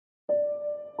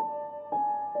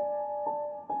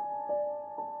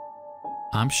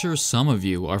I'm sure some of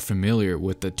you are familiar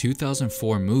with the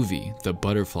 2004 movie The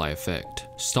Butterfly Effect,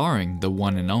 starring the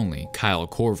one and only Ashton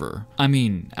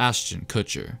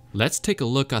Kutcher. Let's take a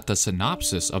look at the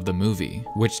synopsis of the movie,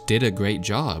 which did a great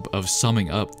job of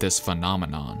summing up this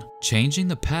phenomenon. Changing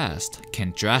the past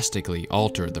can drastically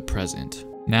alter the present.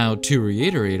 Now, to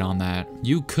reiterate on that,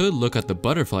 you could look at the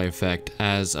butterfly effect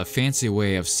as a fancy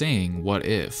way of saying what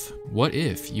if. What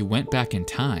if you went back in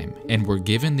time and were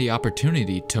given the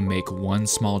opportunity to make one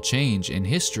small change in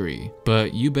history?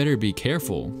 But you better be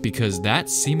careful, because that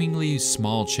seemingly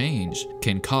small change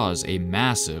can cause a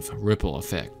massive ripple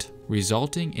effect,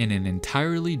 resulting in an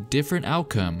entirely different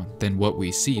outcome than what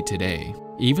we see today.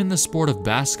 Even the sport of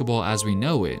basketball as we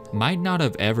know it might not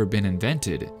have ever been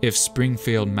invented if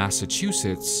Springfield,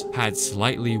 Massachusetts had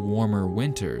slightly warmer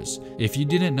winters. If you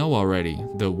didn't know already,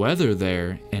 the weather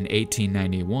there in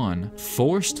 1891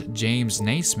 forced James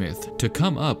Naismith to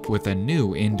come up with a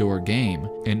new indoor game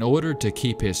in order to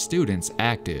keep his students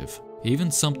active.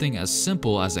 Even something as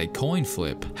simple as a coin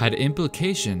flip had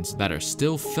implications that are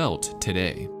still felt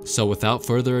today. So without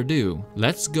further ado,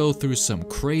 let's go through some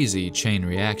crazy chain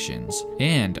reactions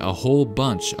and a whole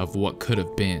bunch of what could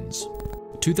have beens.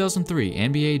 2003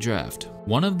 NBA Draft.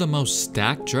 One of the most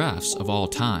stacked drafts of all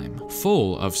time,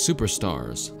 full of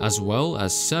superstars, as well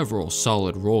as several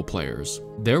solid role players.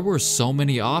 There were so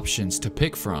many options to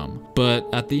pick from,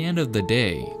 but at the end of the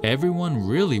day, everyone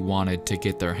really wanted to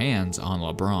get their hands on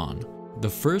LeBron. The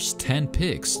first 10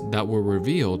 picks that were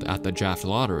revealed at the draft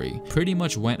lottery pretty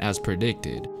much went as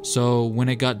predicted, so when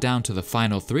it got down to the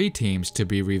final 3 teams to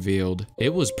be revealed,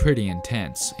 it was pretty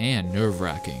intense and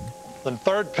nerve-wracking. The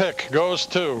third pick goes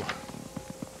to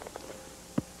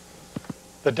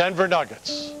the Denver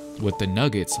Nuggets. With the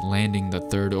Nuggets landing the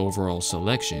 3rd overall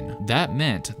selection, that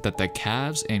meant that the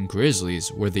Cavs and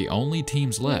Grizzlies were the only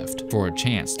teams left for a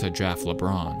chance to draft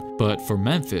LeBron. But for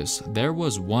Memphis, there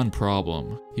was one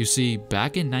problem. You see,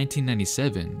 back in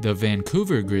 1997, the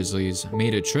Vancouver Grizzlies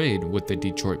made a trade with the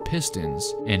Detroit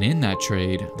Pistons, and in that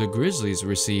trade, the Grizzlies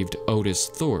received Otis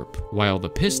Thorpe, while the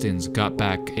Pistons got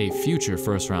back a future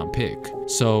first-round pick.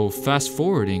 So fast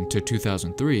forwarding to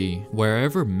 2003,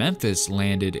 wherever Memphis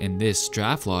landed in this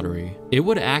draft lottery, it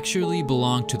would actually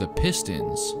belong to the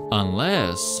Pistons,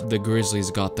 unless the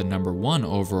Grizzlies got the number 1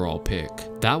 overall pick.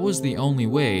 That was the only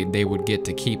way they would get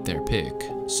to keep their pick.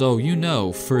 So you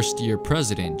know first-year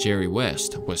president Jerry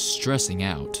West was stressing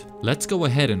out. Let's go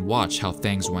ahead and watch how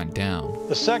things went down.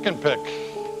 The second pick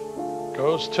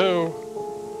goes to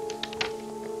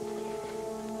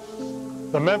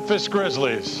the Memphis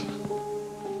Grizzlies.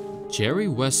 Jerry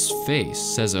West's face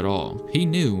says it all. He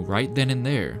knew right then and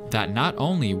there that not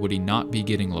only would he not be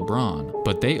getting LeBron,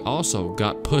 but they also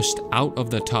got pushed out of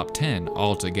the top 10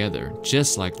 altogether,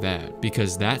 just like that,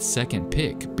 because that second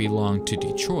pick belonged to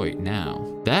Detroit now.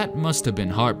 That must have been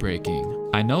heartbreaking.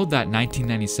 I know that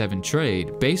 1997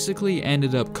 trade basically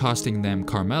ended up costing them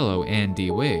Carmelo and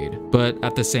D-Wade, but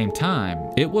at the same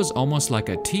time, it was almost like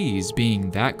a tease being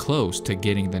that close to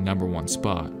getting the number 1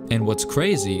 spot. And what's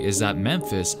crazy is that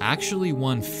Memphis actually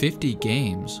won 50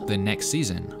 games the next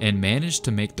season and managed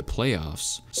to make the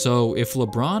playoffs. So if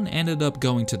LeBron ended up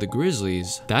going to the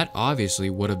Grizzlies, that obviously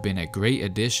would have been a great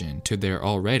addition to their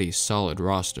already solid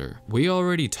roster. We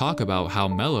already talk about how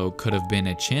Melo could have been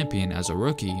a champion as a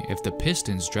rookie if the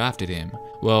Pistons drafted him.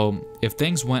 Well, if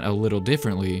things went a little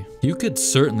differently, you could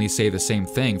certainly say the same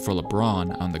thing for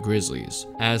LeBron on the Grizzlies,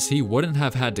 as he wouldn't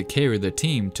have had to carry the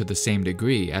team to the same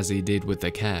degree as he did with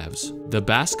the Cavs. The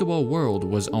basketball world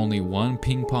was only one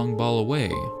ping pong ball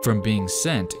away from being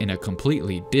sent in a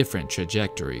completely different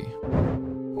trajectory.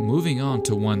 Moving on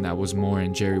to one that was more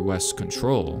in Jerry West's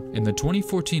control, in the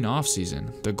 2014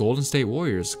 offseason, the Golden State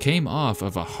Warriors came off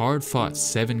of a hard-fought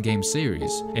 7-game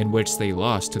series in which they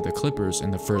lost to the Clippers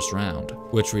in the first round,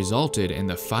 which resulted in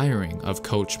the firing of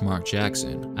coach Mark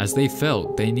Jackson, as they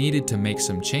felt they needed to make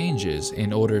some changes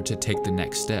in order to take the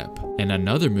next step. And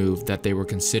another move that they were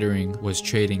considering was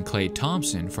trading Klay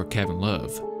Thompson for Kevin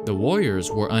Love. The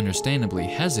Warriors were understandably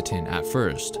hesitant at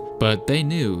first, but they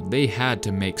knew they had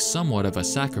to make somewhat of a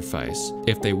sacrifice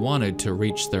if they wanted to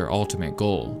reach their ultimate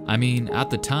goal. I mean, at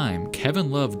the time,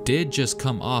 Kevin Love did just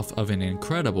come off of an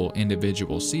incredible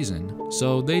individual season,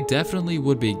 so they definitely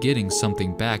would be getting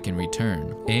something back in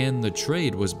return, and the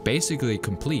trade was basically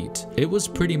complete. It was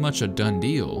pretty much a done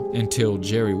deal until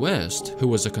Jerry West, who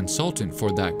was a consultant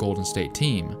for that Golden State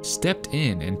team, stepped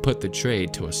in and put the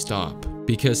trade to a stop.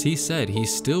 Because he said he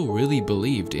still really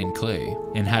believed in Klay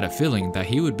and had a feeling that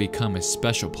he would become a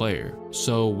special player.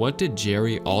 So what did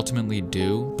Jerry ultimately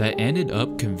do that ended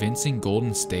up convincing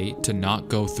Golden State to not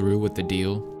go through with the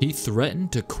deal? He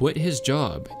threatened to quit his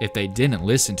job if they didn't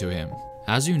listen to him.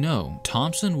 As you know,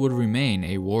 Thompson would remain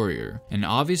a Warrior, and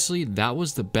obviously that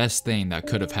was the best thing that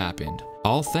could have happened.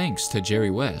 All thanks to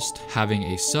Jerry West having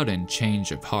a sudden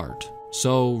change of heart.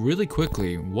 So really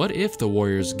quickly, what if the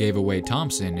Warriors gave away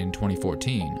Thompson in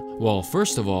 2014? Well,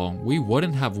 first of all, we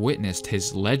wouldn't have witnessed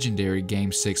his legendary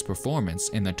Game 6 performance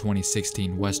in the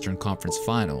 2016 Western Conference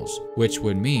Finals, which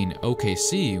would mean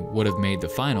OKC would have made the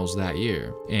finals that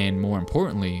year. And more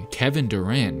importantly, Kevin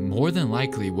Durant more than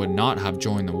likely would not have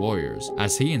joined the Warriors,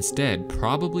 as he instead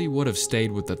probably would have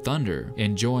stayed with the Thunder,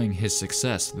 enjoying his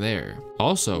success there.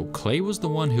 Also, Klay was the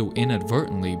one who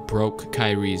inadvertently broke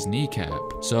Kyrie's kneecap,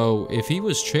 so if he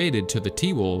was traded to the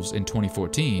T-Wolves in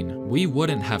 2014, we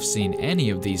wouldn't have seen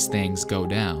any of these things go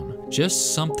down.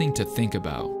 Just something to think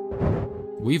about.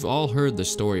 We've all heard the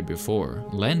story before,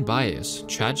 Len Bias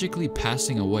tragically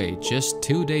passing away just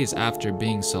 2 days after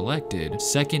being selected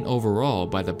second overall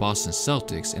by the Boston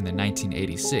Celtics in the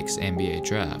 1986 NBA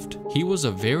draft. He was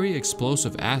a very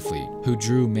explosive athlete who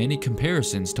drew many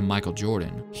comparisons to Michael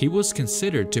Jordan. He was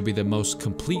considered to be the most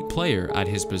complete player at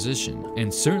his position,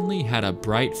 and certainly had a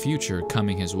bright future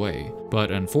coming his way. But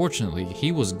unfortunately,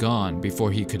 he was gone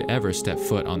before he could ever step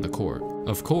foot on the court.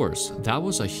 Of course, that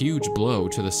was a huge blow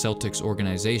to the Celtics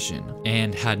organization,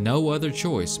 and had no other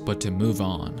choice but to move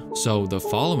on. So the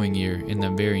following year, in the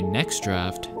very next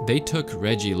draft, they took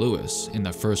Reggie Lewis in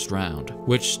the first round,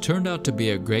 which turned out to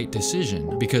be a great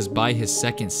decision because by his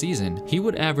second season, he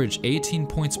would average 18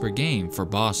 points per game for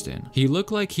Boston. He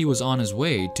looked like he was on his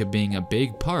way to being a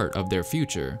big part of their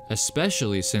future,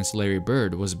 especially since Larry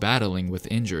Bird was battling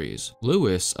with injuries.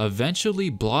 Lewis eventually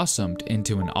blossomed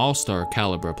into an all-star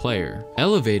caliber player,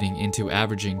 elevating into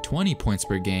averaging 20 points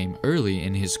per game early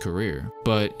in his career.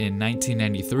 But in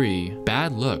 1993,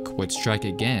 bad luck would strike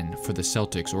again for the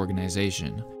Celtics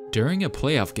organization. During a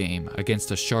playoff game against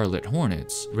the Charlotte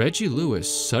Hornets, Reggie Lewis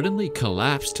suddenly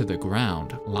collapsed to the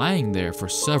ground, lying there for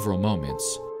several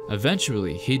moments.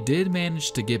 Eventually, he did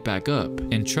manage to get back up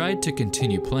and tried to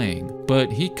continue playing, but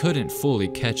he couldn't fully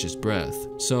catch his breath,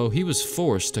 so he was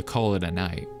forced to call it a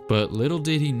night. But little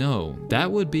did he know, that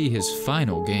would be his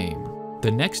final game. The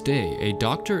next day, a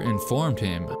doctor informed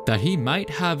him that he might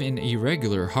have an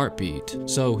irregular heartbeat,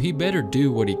 so he better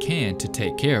do what he can to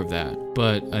take care of that.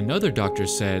 But another doctor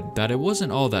said that it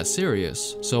wasn't all that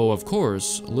serious, so of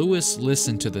course, Lewis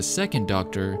listened to the second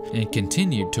doctor and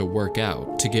continued to work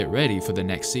out to get ready for the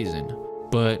next season.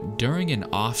 But during an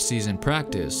off-season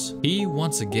practice, he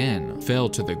once again fell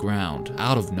to the ground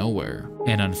out of nowhere,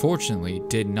 and unfortunately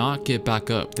did not get back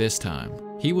up this time.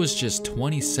 He was just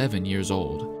 27 years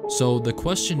old. So the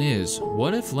question is,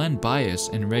 what if Len Bias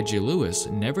and Reggie Lewis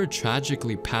never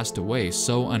tragically passed away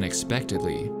so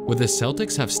unexpectedly? Would the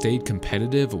Celtics have stayed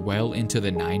competitive well into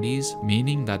the 90s,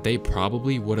 meaning that they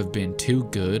probably would have been too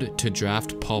good to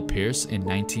draft Paul Pierce in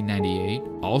 1998?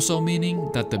 Also meaning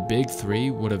that the Big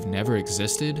Three would have never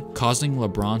existed, causing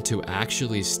LeBron to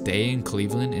actually stay in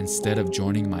Cleveland instead of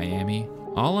joining Miami?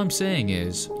 All I'm saying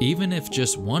is, even if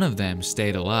just one of them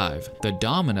stayed alive, the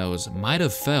dominoes might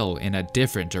have fell in a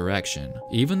different direction.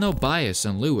 Even though Bias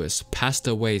and Lewis passed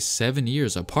away 7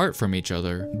 years apart from each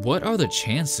other, what are the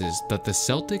chances that the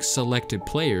Celtics selected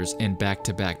players in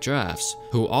back-to-back drafts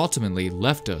who ultimately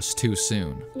left us too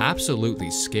soon?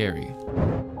 Absolutely scary.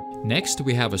 Next,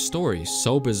 we have a story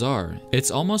so bizarre,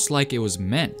 it's almost like it was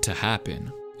meant to happen.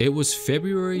 It was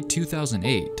February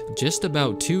 2008, just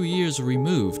about 2 years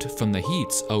removed from the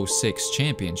Heat's 06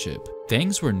 championship.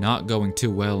 Things were not going too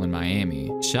well in Miami.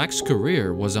 Shaq's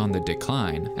career was on the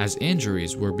decline as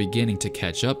injuries were beginning to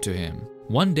catch up to him.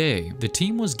 One day, the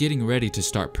team was getting ready to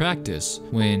start practice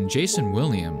when Jason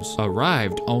Williams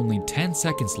arrived only 10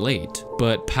 seconds late,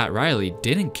 but Pat Riley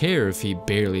didn't care if he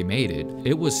barely made it.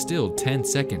 It was still 10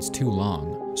 seconds too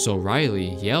long. So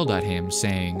Riley yelled at him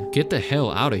saying, "Get the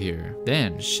hell out of here."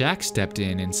 Then Shaq stepped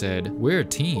in and said, "We're a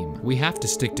team, we have to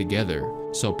stick together."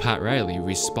 So Pat Riley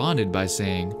responded by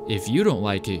saying, "If you don't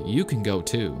like it, you can go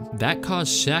too." That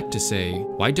caused Shaq to say,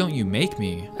 "Why don't you make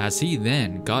me?" as he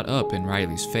then got up in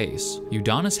Riley's face.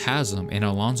 Udonis Haslem and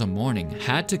Alonzo Mourning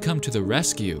had to come to the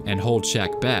rescue and hold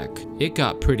Shaq back. It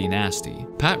got pretty nasty.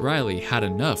 Pat Riley had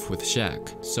enough with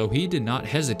Shaq, so he did not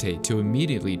hesitate to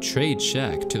immediately trade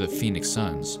Shaq to the Phoenix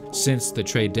Suns, since the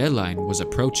trade deadline was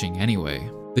approaching anyway.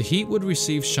 The Heat would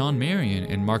receive Sean Marion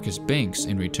and Marcus Banks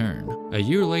in return. A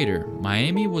year later,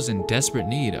 Miami was in desperate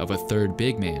need of a third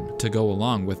big man to go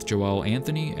along with Joel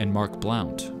Anthony and Mark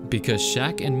Blount. because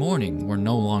Shaq and Mourning were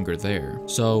no longer there.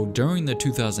 So during the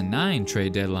 2009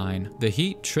 trade deadline, the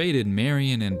Heat traded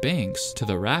Marion and Banks to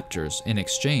the Raptors in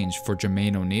exchange for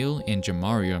Jermaine O'Neal and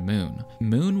Jamario Moon.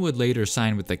 Moon would later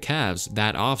sign with the Cavs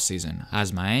that offseason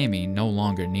as Miami no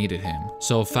longer needed him.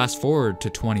 So fast forward to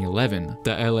 2011,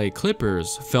 the LA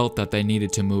Clippers felt that they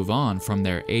needed to move on from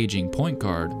their aging point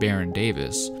guard Baron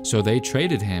Davis, so they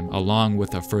traded him along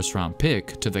with a first-round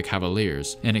pick to the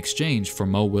Cavaliers in exchange for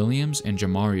Mo Williams and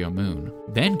Jamario Moon.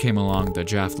 Then came along the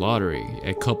draft lottery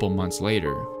a couple months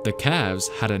later. The Cavs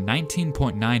had a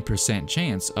 19.9%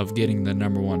 chance of getting the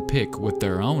 #1 pick with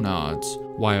their own odds,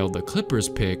 while the Clippers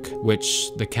pick,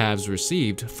 which the Cavs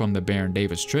received from the Baron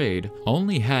Davis trade,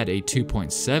 only had a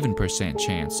 2.7%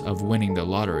 chance of winning the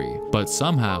lottery. But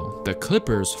somehow, the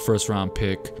Clippers' first-round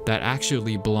pick that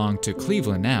actually belonged to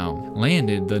Cleveland now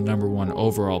landed the #1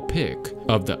 overall pick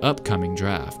of the upcoming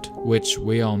draft, which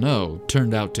we all know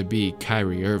turned out to be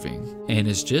Kyrie Irving, and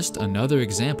is just another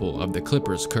example of the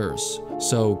Clippers' curse.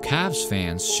 So Cavs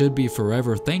fans should be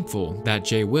forever thankful that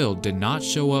Jay Will did not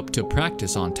show up to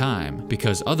practice on time,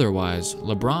 because otherwise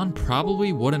LeBron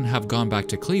probably wouldn't have gone back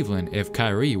to Cleveland if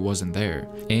Kyrie wasn't there,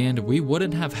 and we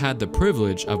wouldn't have had the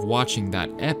privilege of watching that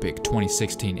epic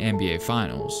 2016 NBA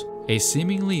Finals. A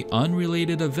seemingly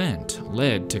unrelated event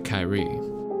led to Kyrie.